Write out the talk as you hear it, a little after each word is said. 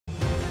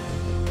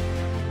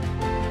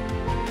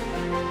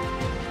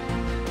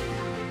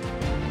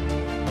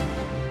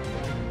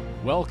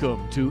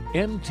Welcome to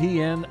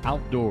MTN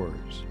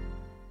Outdoors.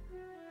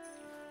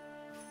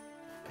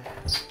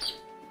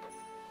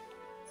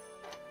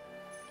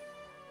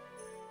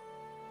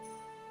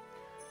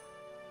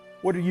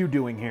 What are you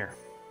doing here?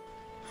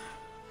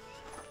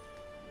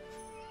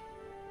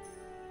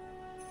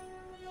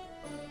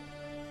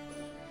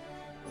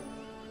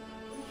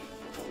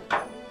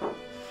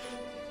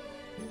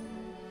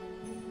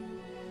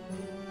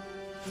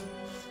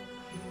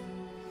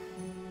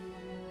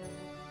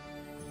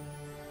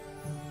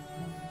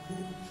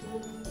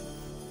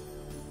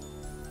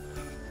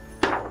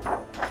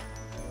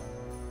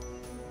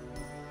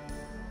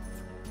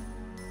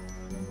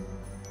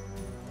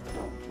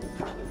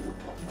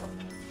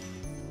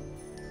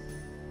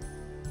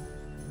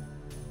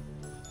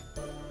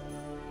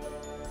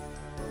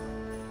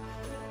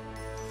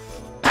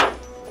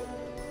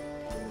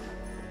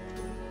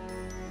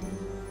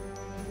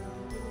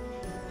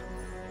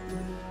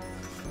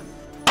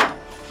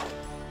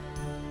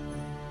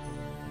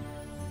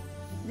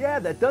 Yeah,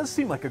 that does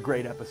seem like a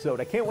great episode.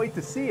 I can't wait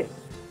to see it.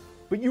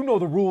 But you know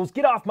the rules.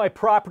 Get off my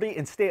property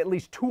and stay at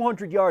least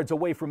 200 yards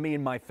away from me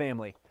and my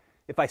family.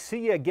 If I see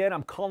you again,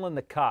 I'm calling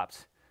the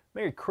cops.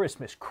 Merry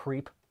Christmas,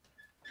 creep.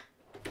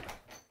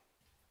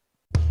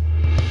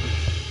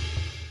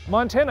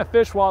 Montana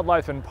Fish,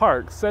 Wildlife and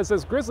Parks says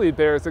as grizzly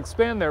bears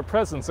expand their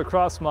presence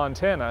across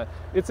Montana,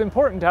 it's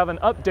important to have an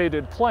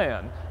updated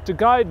plan to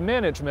guide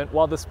management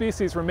while the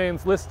species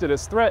remains listed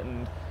as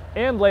threatened,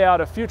 and lay out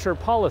a future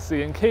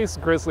policy in case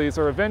grizzlies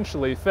are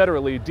eventually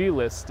federally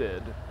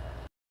delisted.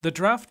 The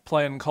draft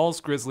plan calls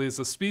grizzlies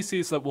a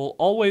species that will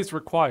always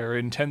require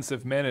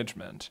intensive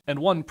management, and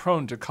one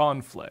prone to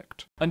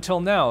conflict.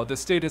 Until now, the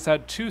state has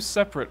had two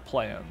separate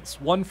plans,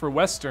 one for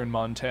western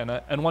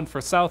Montana and one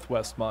for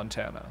southwest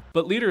Montana.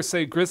 But leaders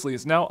say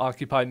grizzlies now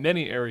occupy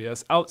many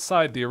areas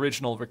outside the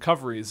original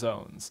recovery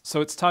zones,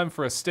 so it's time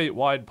for a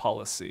statewide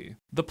policy.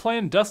 The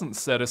plan doesn't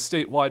set a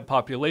statewide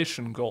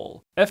population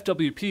goal.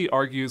 FWP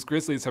argues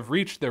grizzlies have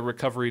reached their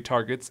recovery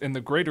targets in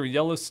the greater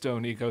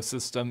Yellowstone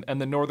ecosystem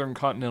and the Northern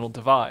Continental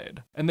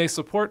Divide, and they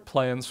support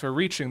plans for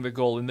reaching the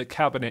goal in the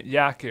Cabinet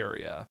Yaak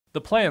area.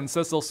 The plan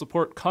says they'll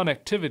support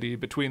connectivity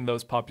between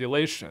those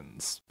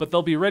populations, but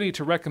they'll be ready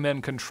to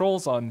recommend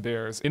controls on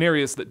bears in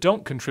areas that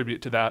don't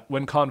contribute to that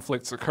when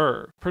conflicts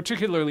occur,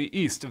 particularly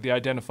east of the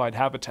identified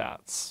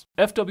habitats.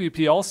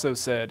 FWP also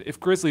said if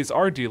grizzlies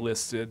are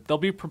delisted, they'll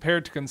be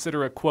prepared to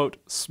consider a, quote,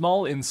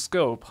 small in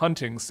scope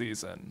hunting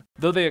season,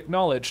 though they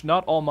acknowledge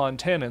not all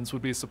Montanans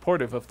would be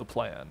supportive of the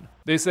plan.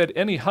 They said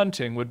any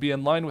hunting would be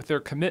in line with their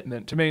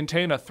commitment to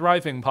maintain a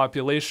thriving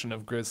population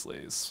of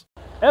grizzlies.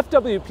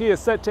 FWP is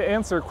set to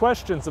answer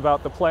questions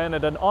about the plan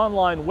at an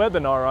online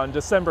webinar on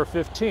December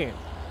 15th.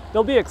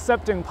 They'll be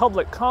accepting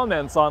public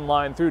comments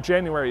online through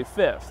January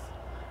 5th.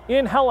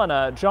 In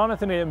Helena,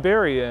 Jonathan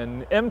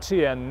Amberian,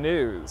 MTN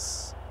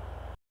News.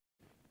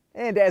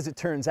 And as it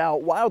turns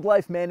out,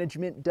 wildlife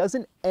management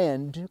doesn't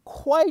end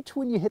quite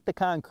when you hit the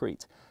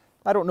concrete.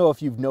 I don't know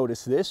if you've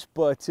noticed this,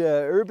 but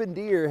urban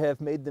deer have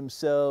made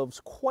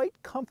themselves quite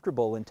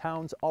comfortable in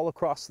towns all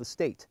across the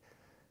state.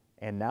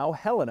 And now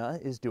Helena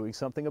is doing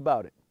something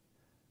about it.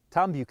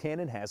 Tom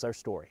Buchanan has our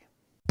story.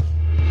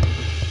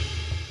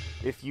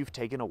 If you've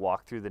taken a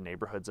walk through the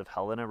neighborhoods of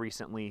Helena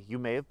recently, you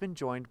may have been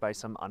joined by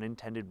some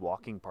unintended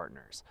walking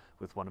partners.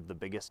 With one of the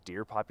biggest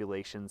deer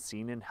populations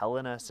seen in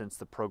Helena since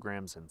the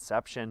program's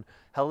inception,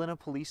 Helena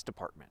Police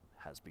Department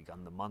has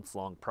begun the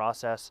months-long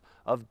process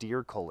of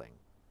deer culling.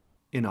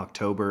 In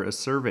October, a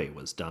survey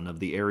was done of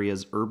the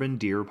area's urban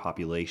deer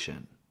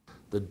population.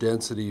 The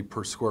density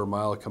per square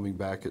mile coming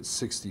back at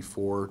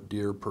 64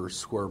 deer per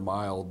square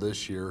mile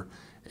this year,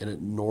 and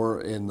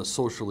in the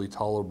socially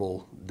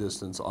tolerable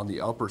distance on the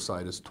upper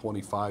side is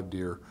 25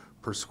 deer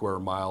per square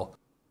mile.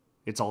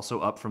 It's also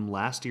up from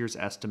last year's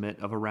estimate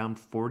of around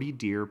 40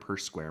 deer per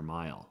square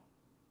mile.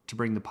 To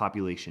bring the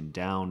population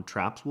down,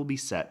 traps will be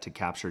set to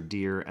capture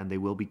deer and they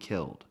will be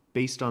killed.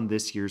 Based on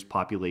this year's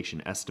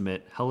population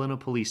estimate, Helena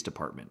Police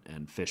Department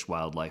and Fish,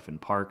 Wildlife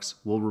and Parks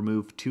will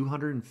remove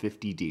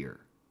 250 deer.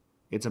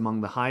 It's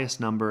among the highest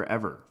number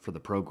ever for the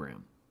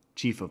program.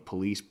 Chief of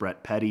Police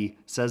Brett Petty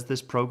says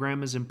this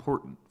program is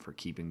important for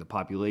keeping the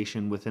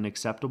population within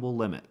acceptable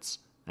limits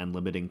and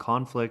limiting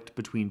conflict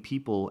between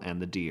people and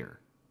the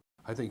deer.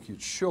 I think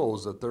it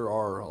shows that there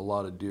are a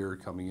lot of deer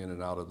coming in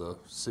and out of the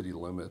city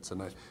limits,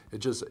 and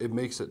it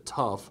makes it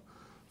tough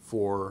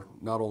for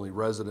not only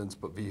residents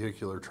but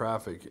vehicular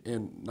traffic,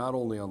 and not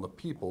only on the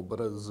people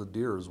but as the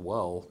deer as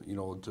well,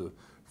 to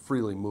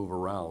freely move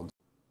around.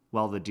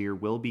 While the deer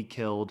will be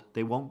killed,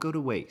 they won't go to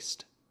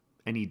waste.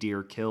 Any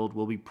deer killed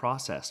will be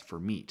processed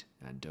for meat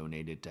and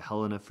donated to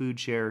Helena Food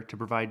Share to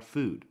provide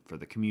food for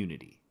the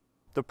community.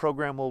 The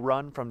program will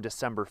run from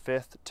December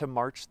 5th to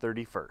March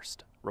 31st.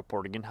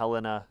 Reporting in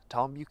Helena,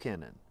 Tom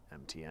Buchanan,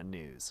 MTN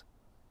News.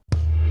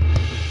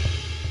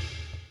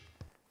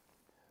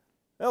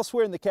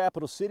 Elsewhere in the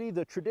capital city,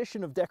 the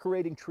tradition of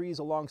decorating trees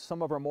along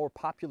some of our more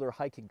popular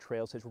hiking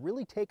trails has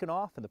really taken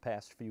off in the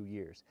past few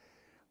years.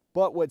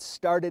 But what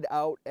started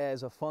out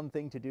as a fun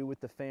thing to do with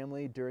the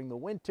family during the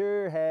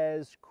winter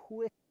has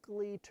quickly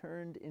quickly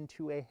turned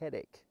into a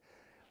headache.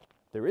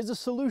 There is a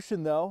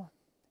solution though,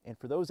 and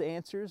for those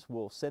answers,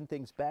 we'll send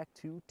things back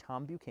to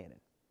Tom Buchanan.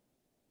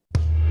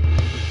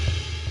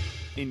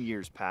 In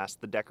years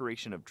past, the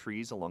decoration of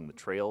trees along the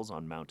trails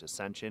on Mount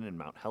Ascension and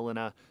Mount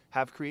Helena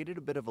have created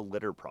a bit of a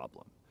litter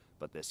problem.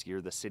 But this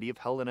year, the city of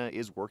Helena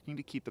is working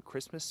to keep the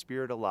Christmas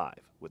spirit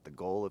alive with the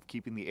goal of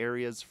keeping the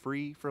areas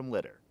free from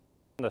litter.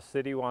 The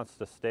city wants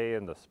to stay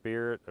in the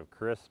spirit of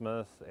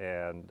Christmas,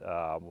 and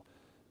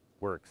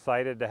we're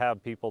excited to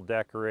have people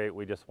decorate.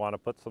 We just want to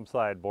put some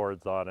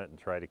sideboards on it and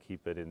try to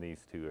keep it in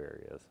these two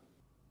areas.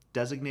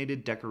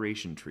 Designated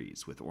decoration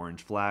trees with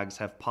orange flags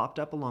have popped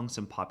up along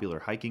some popular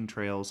hiking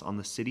trails on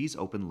the city's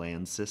open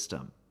land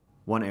system.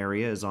 One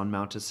area is on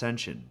Mount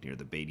Ascension near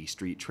the Beatty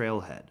Street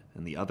trailhead,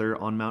 and the other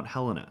on Mount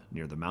Helena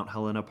near the Mount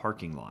Helena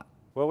parking lot.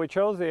 Well, we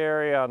chose the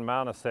area on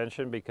Mount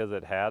Ascension because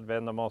it had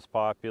been the most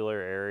popular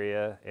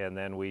area, and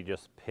then we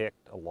just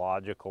picked a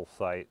logical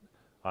site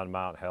on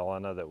Mount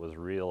Helena that was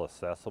real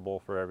accessible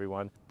for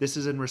everyone. This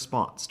is in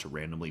response to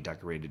randomly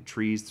decorated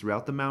trees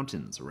throughout the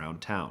mountains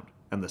around town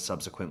and the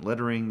subsequent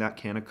littering that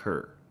can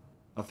occur.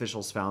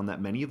 Officials found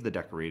that many of the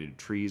decorated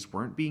trees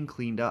weren't being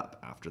cleaned up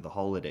after the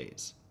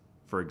holidays.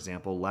 For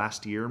example,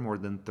 last year more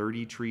than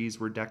 30 trees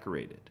were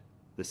decorated.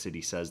 The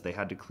city says they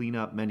had to clean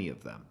up many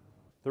of them.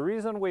 The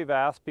reason we've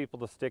asked people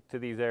to stick to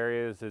these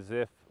areas is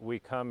if we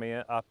come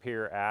in up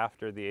here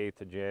after the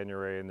 8th of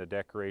January and the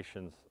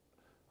decorations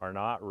are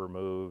not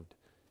removed,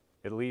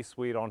 at least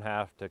we don't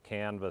have to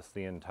canvass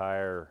the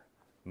entire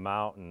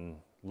mountain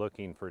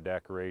looking for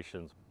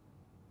decorations.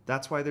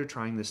 That's why they're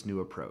trying this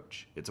new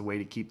approach. It's a way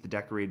to keep the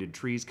decorated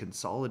trees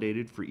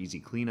consolidated for easy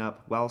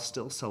cleanup while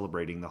still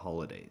celebrating the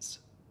holidays.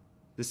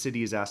 The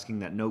city is asking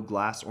that no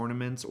glass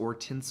ornaments or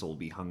tinsel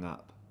be hung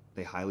up.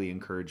 They highly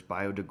encourage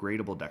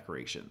biodegradable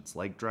decorations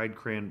like dried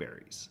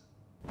cranberries.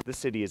 The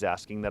city is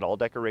asking that all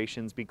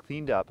decorations be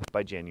cleaned up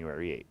by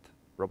January 8th.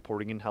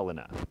 Reporting in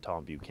Helena,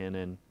 Tom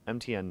Buchanan,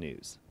 MTN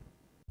News.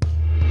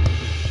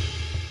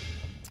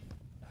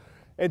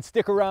 And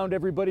stick around,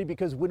 everybody,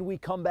 because when we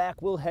come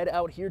back, we'll head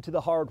out here to the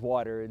hard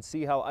water and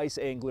see how ice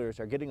anglers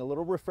are getting a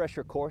little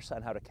refresher course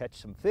on how to catch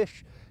some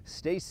fish,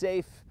 stay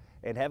safe,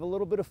 and have a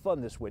little bit of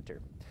fun this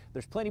winter.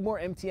 There's plenty more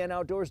MTN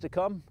Outdoors to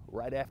come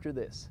right after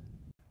this.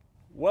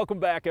 Welcome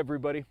back,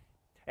 everybody.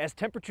 As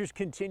temperatures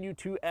continue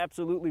to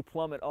absolutely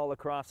plummet all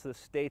across the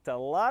state, a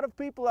lot of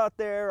people out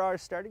there are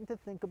starting to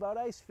think about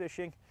ice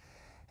fishing.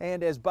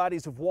 And as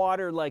bodies of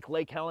water like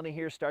Lake Helena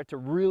here start to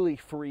really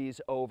freeze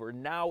over,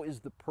 now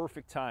is the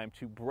perfect time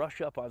to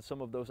brush up on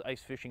some of those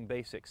ice fishing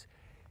basics,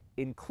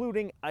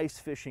 including ice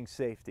fishing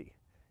safety.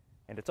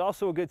 And it's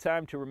also a good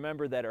time to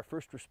remember that our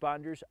first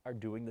responders are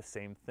doing the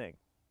same thing.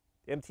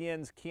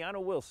 MTN's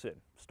Kiana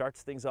Wilson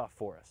starts things off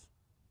for us.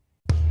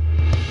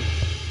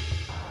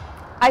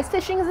 Ice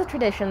fishing is a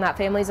tradition that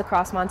families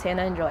across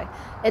Montana enjoy.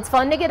 It's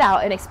fun to get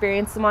out and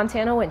experience the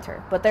Montana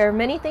winter, but there are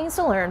many things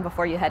to learn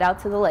before you head out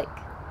to the lake.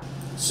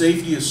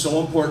 Safety is so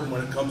important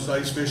when it comes to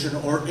ice fishing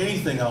or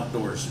anything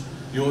outdoors.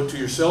 You owe it to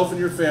yourself and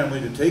your family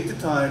to take the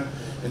time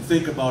and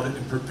think about it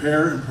and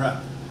prepare and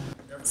prep.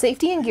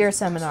 Safety and gear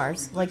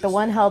seminars, like the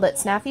one held at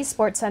Snappy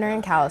Sports Center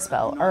in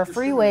Kalispell, are a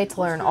free way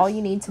to learn all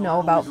you need to know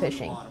about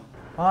fishing.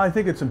 I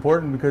think it's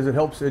important because it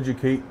helps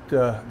educate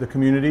the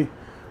community.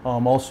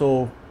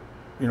 Also,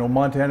 you know,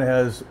 Montana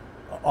has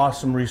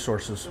awesome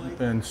resources,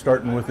 and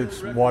starting with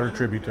its water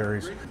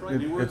tributaries.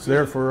 It's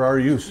there for our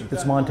use.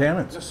 It's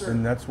Montanans,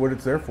 and that's what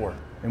it's there for.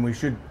 And we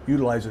should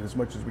utilize it as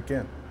much as we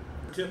can.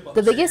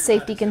 The biggest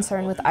safety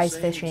concern with ice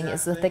fishing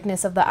is the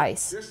thickness of the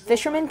ice.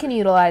 Fishermen can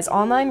utilize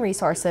online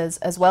resources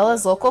as well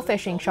as local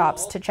fishing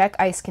shops to check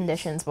ice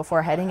conditions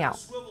before heading out.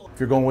 If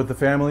you're going with the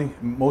family,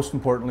 most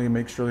importantly,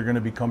 make sure they're going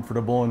to be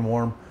comfortable and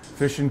warm.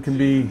 Fishing can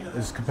be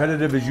as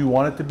competitive as you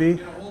want it to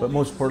be, but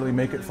most importantly,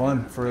 make it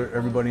fun for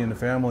everybody in the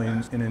family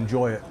and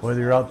enjoy it. Whether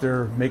you're out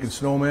there making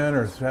snowmen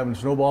or having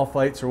snowball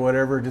fights or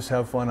whatever, just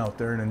have fun out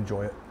there and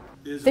enjoy it.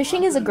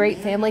 Fishing is a great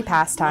family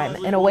pastime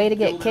and a way to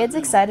get kids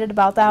excited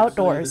about the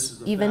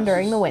outdoors, even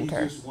during the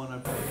winter.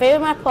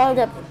 Favorite part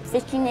of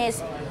fishing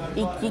is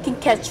you can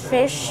catch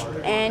fish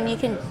and you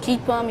can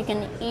keep them, you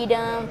can eat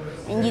them,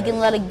 and you can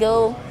let it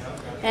go.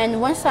 And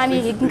one time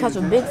you can catch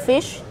a big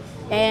fish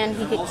and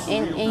you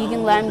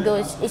can let them go.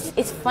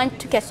 It's fun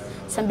to catch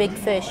some big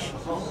fish.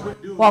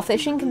 While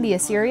fishing can be a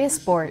serious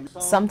sport,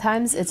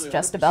 sometimes it's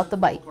just about the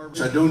bite.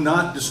 I do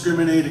not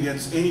discriminate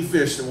against any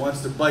fish that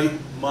wants to bite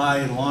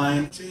my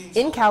line.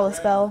 In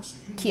Kalispell,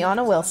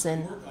 Kiana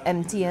Wilson,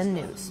 MTN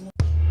News.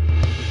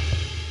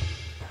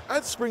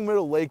 At Spring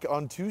Meadow Lake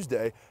on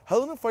Tuesday,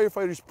 Helena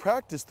firefighters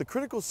practiced the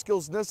critical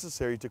skills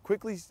necessary to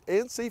quickly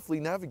and safely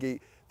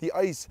navigate the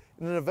ice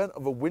in an event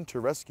of a winter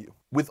rescue.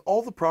 With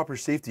all the proper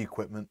safety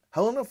equipment,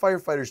 Helena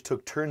firefighters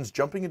took turns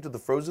jumping into the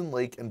frozen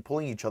lake and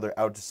pulling each other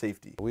out to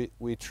safety.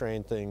 We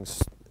train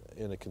things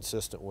in a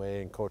consistent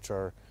way and coach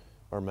our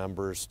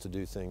members to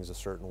do things a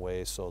certain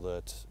way so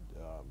that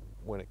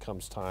when it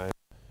comes time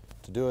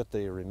to do it,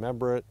 they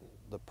remember it,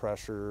 the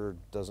pressure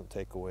doesn't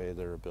take away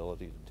their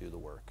ability to do the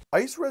work.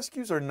 Ice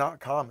rescues are not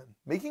common.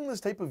 Making this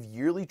type of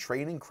yearly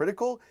training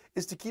critical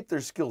is to keep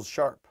their skills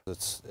sharp.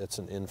 It's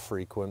an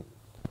infrequent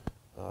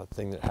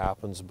thing that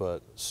happens,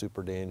 but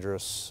super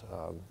dangerous.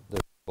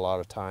 There's a lot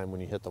of time when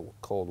you hit the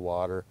cold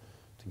water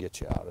to get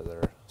you out of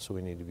there, so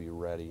we need to be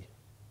ready.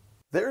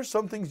 There are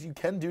some things you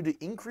can do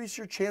to increase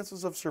your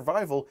chances of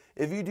survival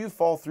if you do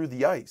fall through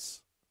the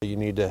ice. You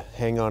need to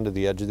hang on to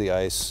the edge of the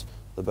ice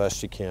the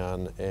best you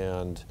can,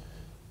 and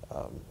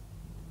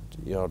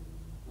you know,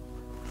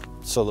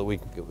 so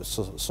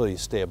that so you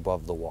stay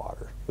above the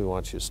water. We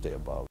want you to stay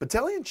above.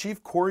 Battalion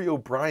Chief Corey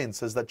O'Brien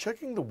says that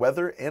checking the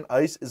weather and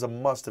ice is a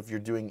must if you're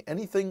doing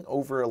anything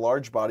over a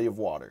large body of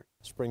water.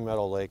 Spring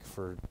Meadow Lake,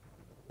 for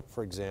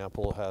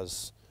example,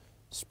 has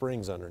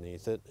springs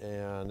underneath it,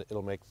 and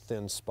it'll make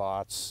thin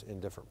spots in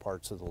different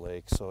parts of the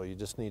lake. So you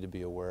just need to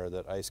be aware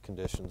that ice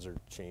conditions are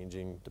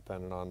changing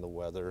depending on the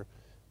weather.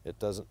 It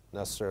doesn't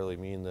necessarily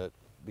mean that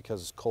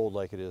because it's cold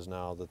like it is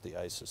now that the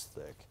ice is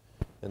thick.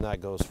 And that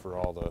goes for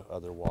all the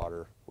other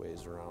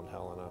waterways around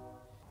Helena.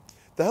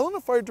 The Helena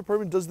Fire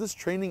Department does this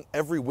training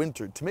every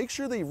winter to make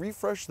sure they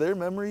refresh their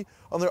memory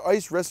on their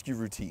ice rescue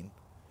routine.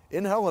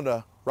 In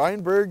Helena,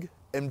 Ryan Berg,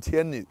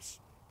 MTN News.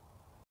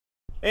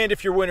 And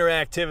if your winter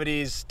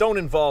activities don't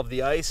involve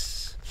the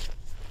ice,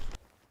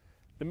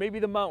 then maybe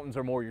the mountains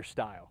are more your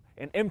style.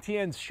 And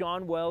MTN's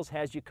Sean Wells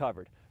has you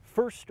covered.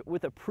 First,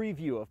 with a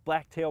preview of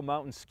Blacktail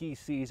Mountain ski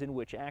season,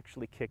 which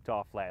actually kicked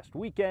off last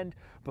weekend,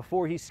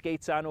 before he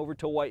skates on over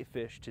to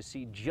Whitefish to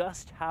see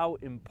just how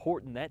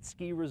important that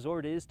ski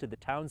resort is to the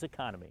town's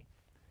economy.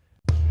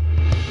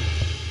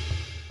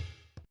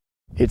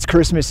 It's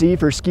Christmas Eve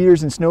for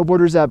skiers and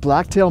snowboarders at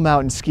Blacktail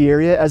Mountain Ski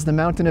Area as the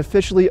mountain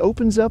officially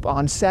opens up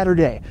on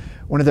Saturday,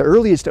 one of the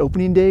earliest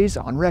opening days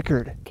on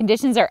record.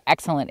 Conditions are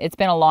excellent. It's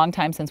been a long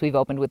time since we've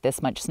opened with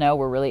this much snow.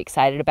 We're really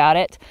excited about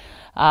it.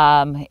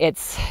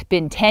 It's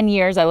been 10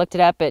 years. I looked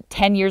it up, but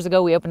 10 years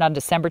ago we opened on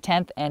December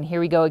 10th, and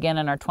here we go again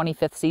in our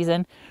 25th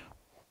season.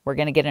 We're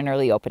going to get an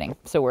early opening,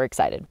 so we're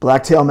excited.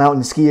 Blacktail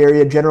Mountain Ski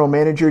Area General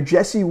Manager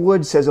Jesse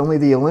Wood says only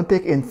the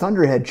Olympic and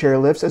Thunderhead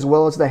chairlifts as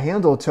well as the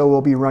handle tow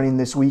will be running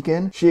this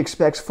weekend. She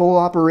expects full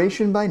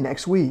operation by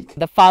next week.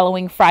 The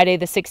following Friday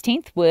the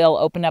 16th, we'll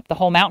open up the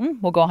whole mountain.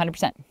 We'll go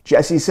 100%.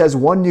 Jesse says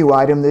one new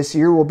item this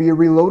year will be a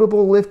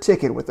reloadable lift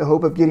ticket with the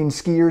hope of getting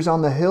skiers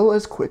on the hill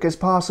as quick as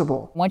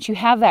possible. Once you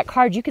have that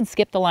card, you can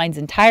skip the lines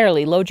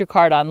entirely, load your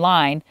card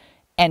online,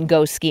 and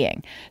go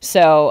skiing.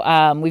 So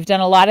we've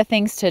done a lot of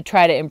things to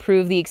try to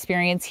improve the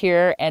experience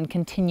here and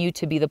continue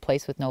to be the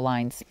place with no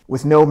lines.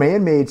 With no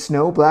man-made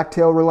snow,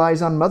 Blacktail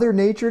relies on Mother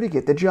Nature to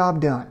get the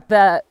job done.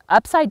 The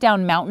upside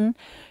down mountain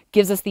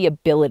gives us the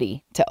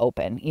ability to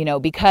open, you know,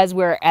 because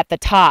we're at the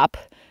top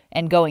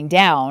and going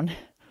down.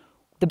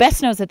 The best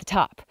snow's at the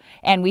top,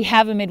 and we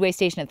have a midway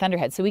station at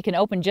Thunderhead, so we can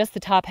open just the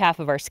top half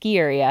of our ski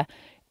area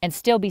and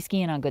still be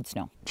skiing on good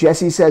snow.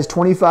 Jesse says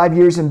 25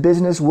 years in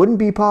business wouldn't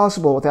be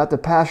possible without the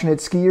passionate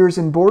skiers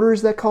and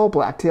boarders that call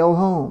Blacktail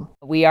home.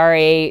 We are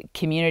a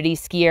community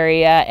ski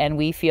area, and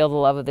we feel the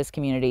love of this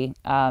community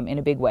in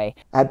a big way.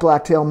 At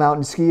Blacktail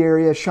Mountain Ski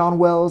Area, Sean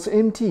Wells,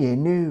 MTN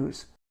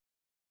News.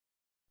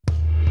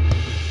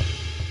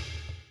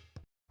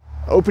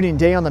 Opening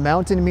day on the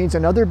mountain means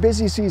another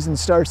busy season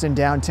starts in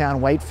downtown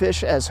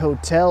Whitefish as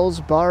hotels,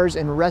 bars,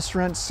 and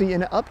restaurants see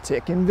an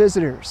uptick in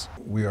visitors.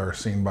 We are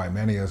seen by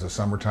many as a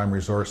summertime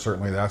resort.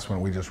 Certainly that's when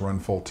we just run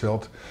full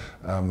tilt.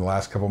 The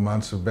last couple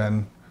months have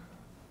been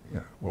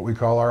what we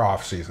call our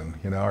off season,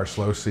 our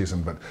slow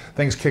season, but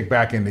things kick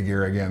back into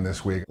gear again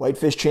this week.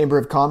 Whitefish Chamber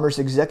of Commerce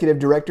Executive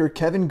Director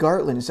Kevin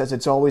Gartland says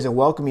it's always a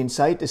welcoming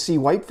sight to see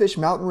Whitefish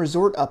Mountain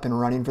Resort up and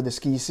running for the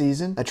ski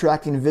season,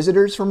 attracting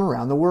visitors from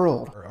around the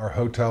world. Our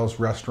hotels,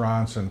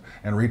 restaurants, and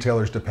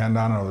retailers depend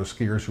on those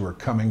skiers who are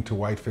coming to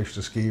Whitefish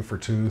to ski for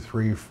 2,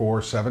 3,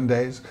 4, 7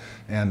 days,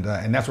 and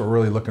that's what we're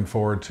really looking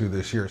forward to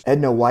this year.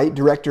 Edna White,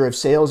 Director of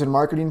Sales and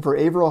Marketing for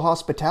Averill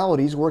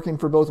Hospitalities, working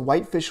for both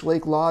Whitefish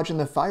Lake Lodge and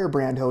the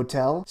Firebrand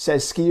Hotel,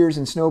 says skiers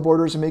and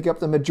snowboarders make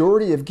up the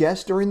majority of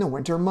guests during the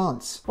winter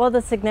months. Well,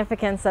 the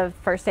significance of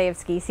first day of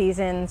ski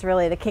season is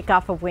really the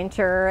kickoff of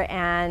winter,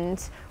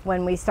 and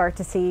when we start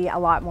to see a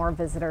lot more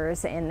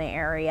visitors in the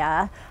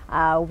area.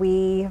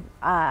 We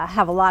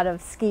have a lot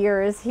of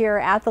skiers here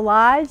at the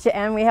lodge,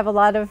 and we have a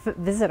lot of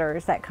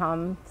visitors that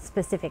come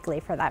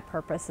specifically for that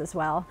purpose as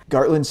well.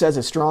 Gartland says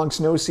a strong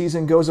snow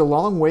season goes a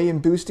long way in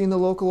boosting the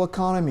local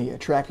economy,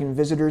 attracting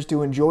visitors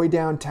to enjoy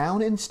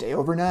downtown and stay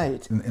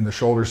overnight. In the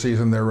shoulder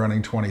season, they're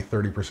running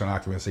 20-30%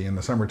 occupancy. In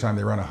the summertime,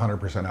 they run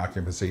 100%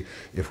 occupancy.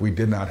 If we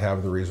did not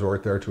have the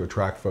resort there to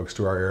attract folks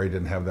to our area,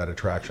 didn't have that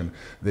attraction,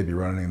 they'd be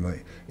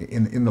running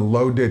in the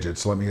low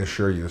digits, let me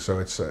assure you. So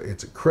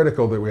it's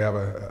critical that we have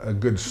a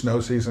good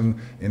snow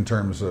season in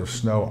terms of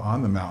snow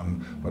on the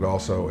mountain, but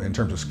also in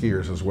terms of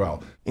skiers as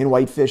well. In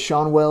Whitefish,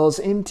 Sean Wells,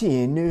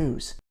 MTN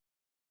News.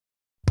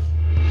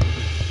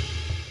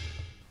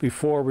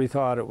 Before we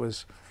thought it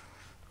was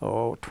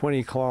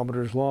 20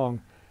 kilometers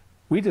long.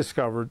 We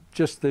discovered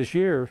just this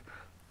year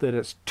that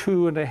it's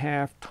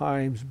 2.5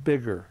 times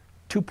bigger,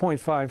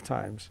 2.5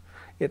 times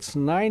It's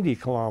 90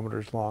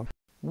 kilometers long.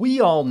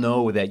 We all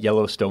know that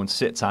Yellowstone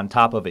sits on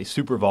top of a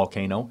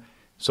supervolcano,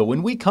 so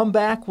when we come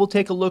back, we'll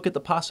take a look at the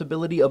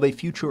possibility of a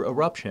future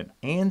eruption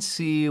and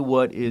see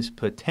what is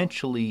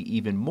potentially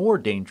even more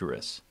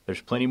dangerous.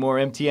 There's plenty more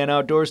MTN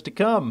Outdoors to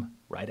come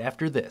right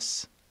after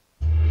this.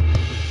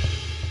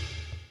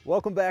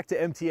 Welcome back to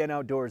MTN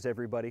Outdoors,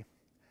 everybody.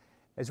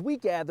 As we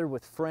gather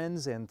with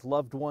friends and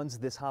loved ones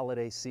this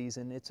holiday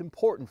season, it's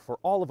important for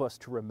all of us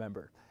to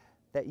remember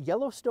that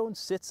Yellowstone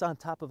sits on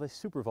top of a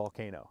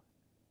supervolcano.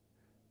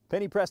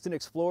 Penny Preston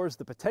explores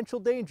the potential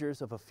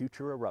dangers of a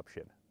future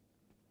eruption.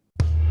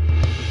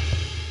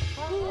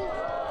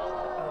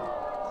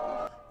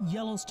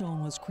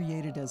 Yellowstone was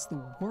created as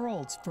the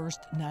world's first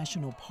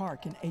national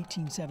park in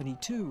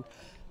 1872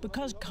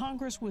 because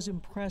Congress was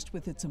impressed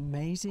with its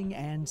amazing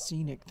and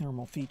scenic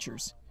thermal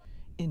features.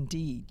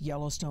 Indeed,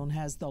 Yellowstone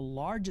has the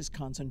largest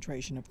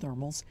concentration of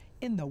thermals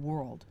in the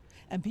world,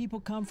 and people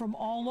come from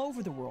all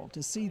over the world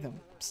to see them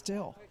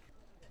still.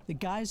 The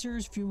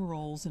geysers,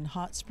 fumaroles, and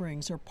hot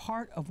springs are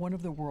part of one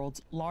of the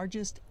world's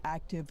largest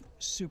active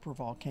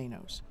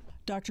supervolcanoes.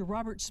 Dr.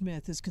 Robert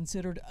Smith is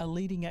considered a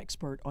leading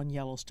expert on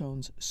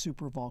Yellowstone's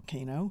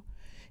supervolcano.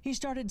 He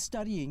started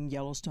studying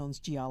Yellowstone's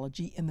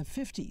geology in the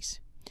 50s.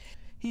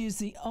 He is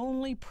the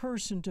only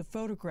person to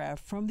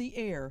photograph from the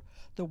air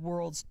the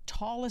world's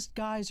tallest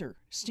geyser,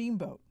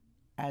 Steamboat,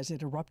 as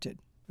it erupted.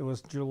 It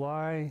was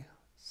July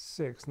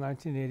 6,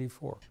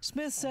 1984.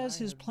 Smith says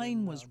his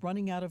plane was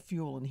running out of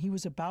fuel and he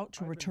was about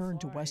to return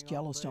to West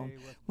Yellowstone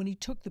when he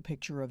took the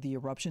picture of the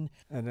eruption.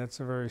 And that's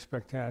a very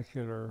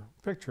spectacular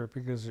picture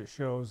because it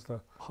shows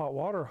the hot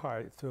water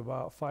height to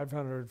about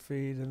 500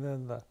 feet and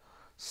then the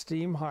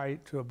steam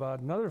height to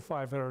about another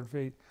 500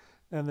 feet.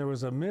 And there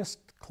was a mist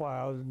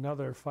cloud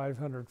another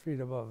 500 feet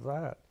above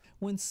that.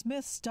 When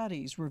Smith's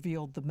studies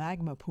revealed the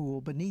magma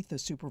pool beneath the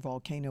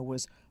supervolcano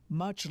was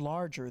much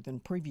larger than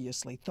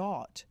previously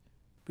thought.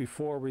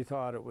 Before we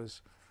thought it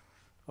was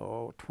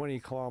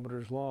 20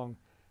 kilometers long.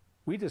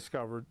 We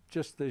discovered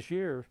just this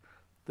year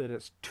that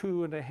it's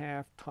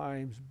 2.5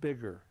 times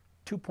bigger,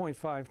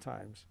 2.5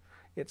 times.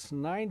 It's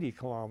 90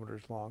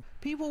 kilometers long.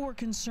 People were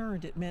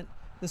concerned it meant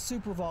the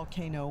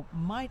supervolcano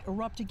might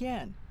erupt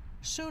again,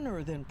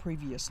 sooner than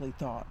previously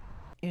thought.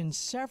 In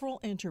several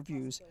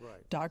interviews,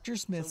 Dr.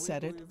 Smith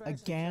said it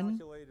again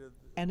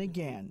and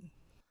again.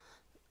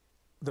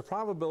 The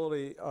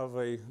probability of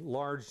a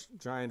large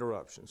giant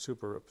eruption,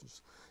 super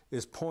eruptions,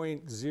 is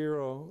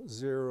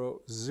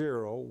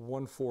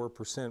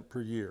 0.00014%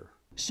 per year.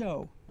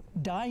 So,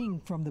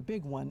 dying from the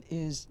big one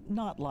is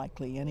not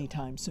likely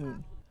anytime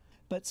soon.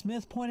 But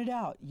Smith pointed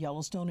out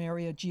Yellowstone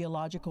area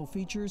geological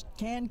features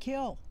can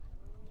kill.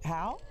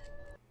 How?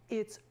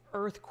 It's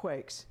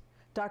earthquakes.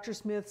 Dr.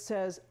 Smith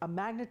says a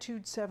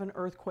magnitude 7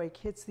 earthquake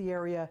hits the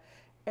area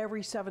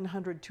every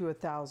 700 to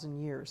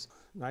 1,000 years.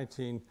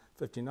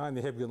 1959,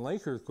 the Hibgon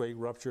Lake earthquake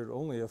ruptured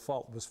only a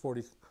fault was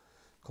 40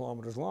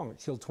 kilometers long. It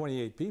killed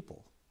 28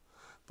 people.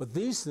 But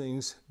these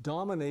things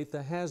dominate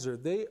the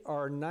hazard. They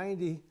are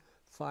 95%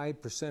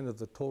 of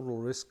the total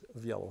risk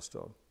of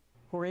Yellowstone.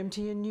 For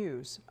MTN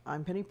News,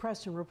 I'm Penny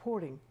Preston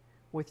reporting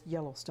with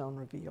Yellowstone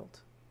Revealed.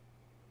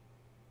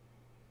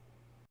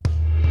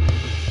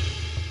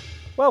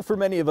 Well, for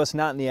many of us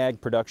not in the ag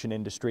production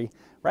industry,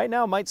 right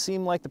now might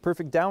seem like the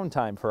perfect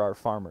downtime for our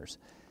farmers.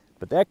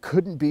 But that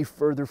couldn't be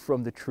further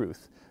from the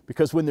truth,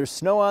 because when there's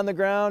snow on the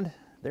ground,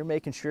 they're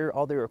making sure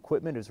all their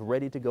equipment is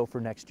ready to go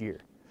for next year.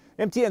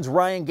 MTN's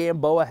Ryan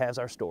Gamboa has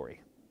our story.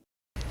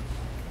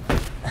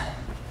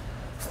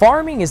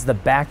 Farming is the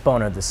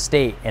backbone of the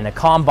state, and a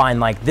combine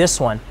like this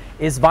one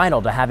is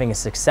vital to having a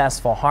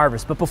successful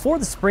harvest. But before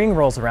the spring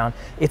rolls around,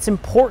 it's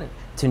important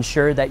to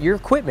ensure that your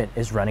equipment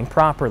is running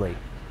properly.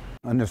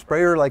 On a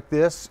sprayer like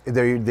this,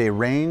 they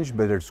range,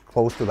 but it's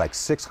close to like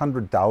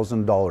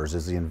 $600,000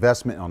 is the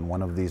investment on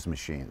one of these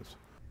machines.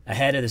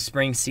 Ahead of the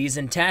spring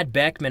season, Tad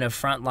Beckman of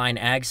Frontline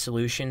Ag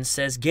Solutions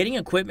says getting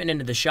equipment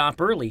into the shop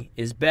early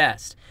is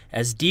best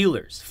as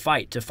dealers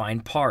fight to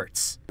find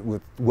parts.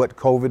 With what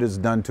COVID has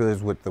done to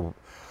us, with the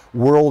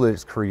world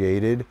it's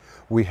created,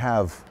 we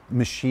have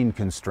machine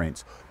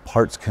constraints,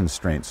 parts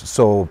constraints.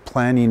 So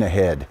planning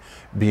ahead,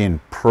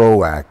 being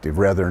proactive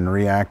rather than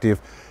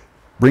reactive,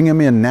 bring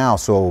them in now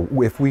so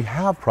if we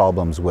have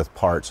problems with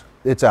parts,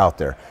 it's out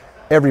there.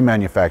 Every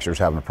manufacturer's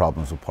having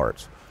problems with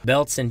parts.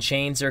 Belts and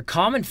chains are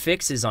common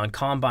fixes on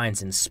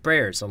combines and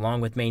sprayers,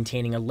 along with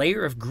maintaining a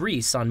layer of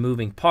grease on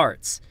moving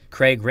parts.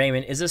 Craig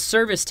Raymond is a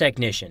service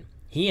technician.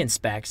 He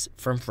inspects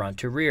from front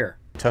to rear.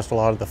 Test a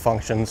lot of the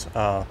functions.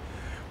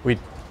 We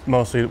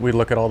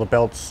look at all the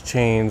belts,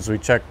 chains, we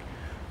check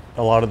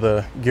a lot of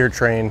the gear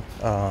train,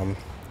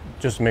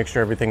 just to make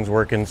sure everything's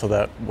working so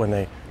that when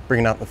they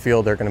bring it out in the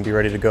field, they're going to be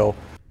ready to go.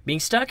 Being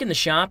stuck in the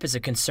shop is a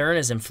concern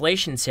as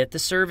inflation's hit the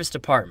service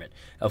department.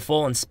 A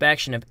full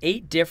inspection of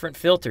 8 different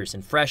filters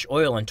and fresh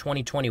oil in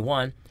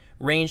 2021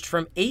 ranged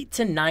from $800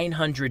 to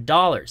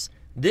 $900.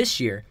 This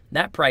year,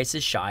 that price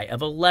is shy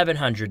of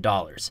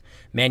 $1,100.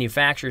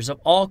 Manufacturers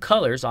of all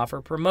colors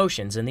offer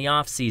promotions in the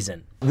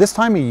off-season. This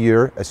time of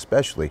year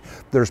especially,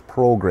 there's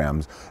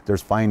programs,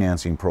 there's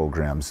financing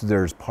programs,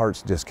 there's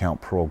parts discount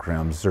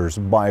programs, there's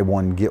buy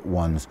one, get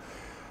ones,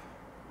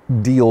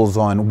 deals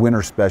on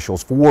winter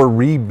specials for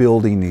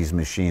rebuilding these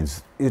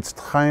machines. It's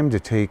time to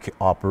take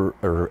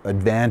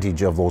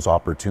advantage of those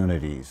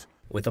opportunities.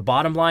 With a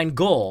bottom line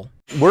goal,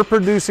 we're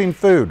producing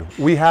food.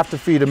 We have to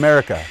feed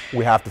America.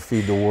 We have to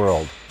feed the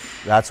world.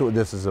 That's what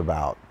this is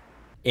about.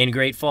 In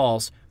Great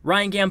Falls,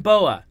 Ryan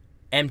Gamboa,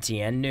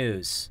 MTN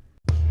News.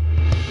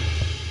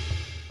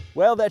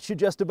 Well, that should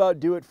just about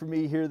do it for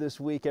me here this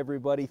week,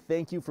 everybody.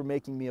 Thank you for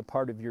making me a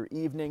part of your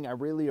evening. I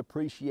really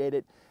appreciate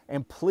it.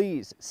 And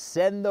please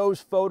send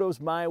those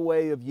photos my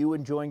way of you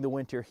enjoying the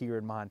winter here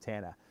in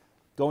Montana.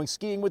 Going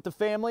skiing with the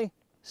family?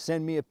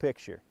 Send me a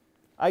picture.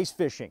 Ice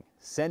fishing?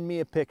 Send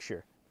me a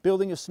picture.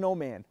 Building a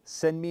snowman?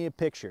 Send me a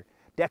picture.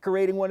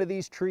 Decorating one of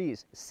these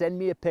trees? Send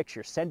me a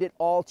picture. Send it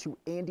all to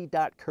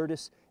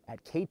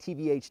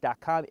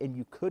andy.curtis@ktvh.com, and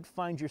you could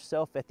find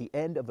yourself at the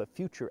end of a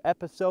future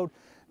episode.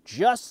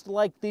 Just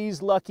like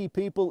these lucky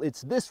people,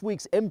 it's this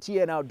week's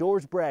MTN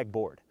Outdoors brag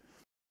board.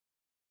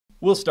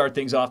 We'll start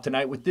things off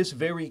tonight with this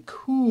very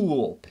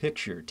cool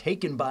picture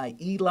taken by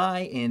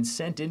Eli and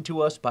sent in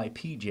to us by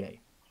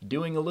PJ.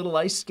 Doing a little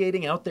ice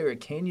skating out there at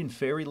Canyon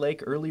Ferry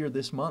Lake earlier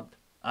this month.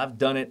 I've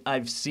done it,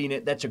 I've seen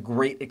it, that's a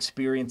great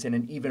experience and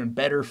an even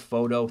better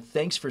photo.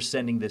 Thanks for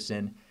sending this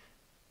in.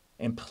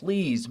 And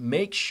please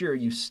make sure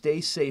you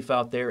stay safe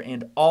out there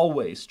and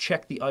always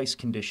check the ice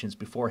conditions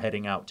before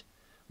heading out.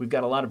 We've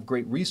got a lot of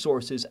great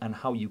resources on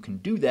how you can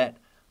do that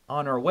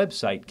on our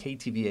website,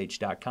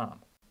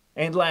 ktvh.com.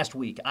 And last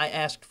week, I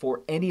asked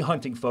for any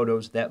hunting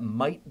photos that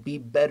might be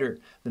better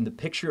than the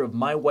picture of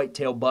my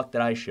whitetail buck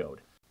that I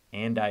showed.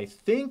 And I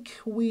think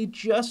we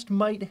just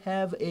might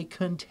have a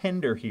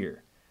contender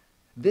here.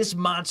 This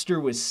monster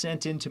was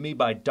sent in to me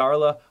by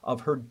Darla of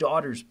her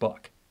daughter's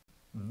buck.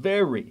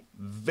 Very,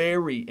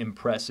 very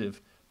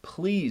impressive.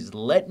 Please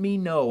let me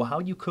know how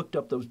you cooked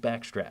up those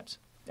back straps.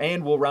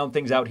 And we'll round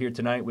things out here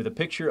tonight with a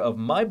picture of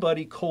my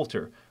buddy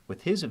Coulter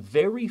with his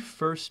very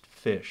first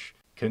fish.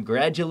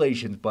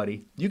 Congratulations,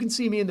 buddy. You can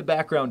see me in the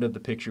background of the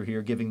picture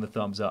here giving the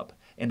thumbs up.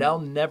 And I'll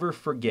never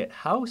forget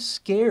how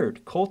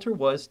scared Coulter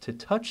was to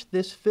touch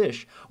this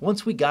fish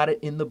once we got it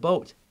in the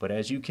boat. But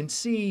as you can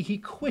see, he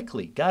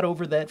quickly got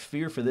over that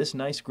fear for this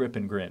nice grip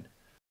and grin.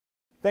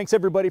 Thanks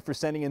everybody for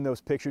sending in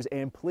those pictures,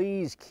 and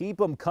please keep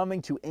them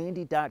coming to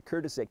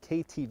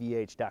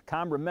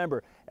andy.curtis@ktvh.com.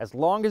 Remember, as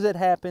long as it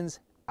happens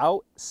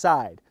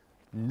outside,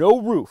 no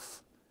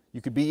roof. You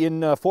could be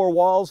in four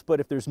walls, but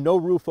if there's no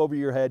roof over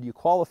your head, you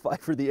qualify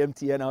for the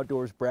MTN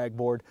Outdoors brag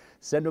board.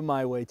 Send them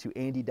my way to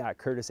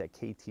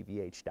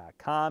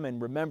andy.curtis@ktvh.com.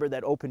 And remember,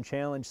 that open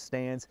challenge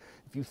stands.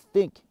 If you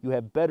think you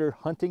have better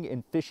hunting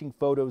and fishing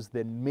photos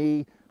than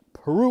me,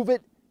 prove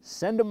it,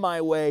 send them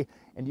my way,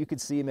 and you can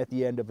see them at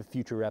the end of a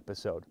future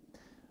episode.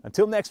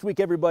 Until next week,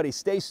 everybody,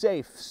 stay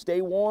safe,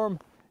 stay warm,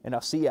 and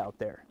I'll see you out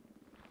there.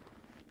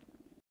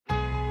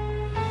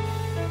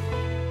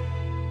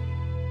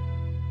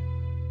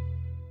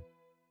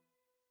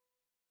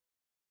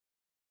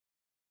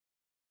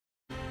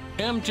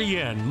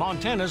 MTN,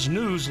 Montana's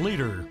news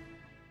leader.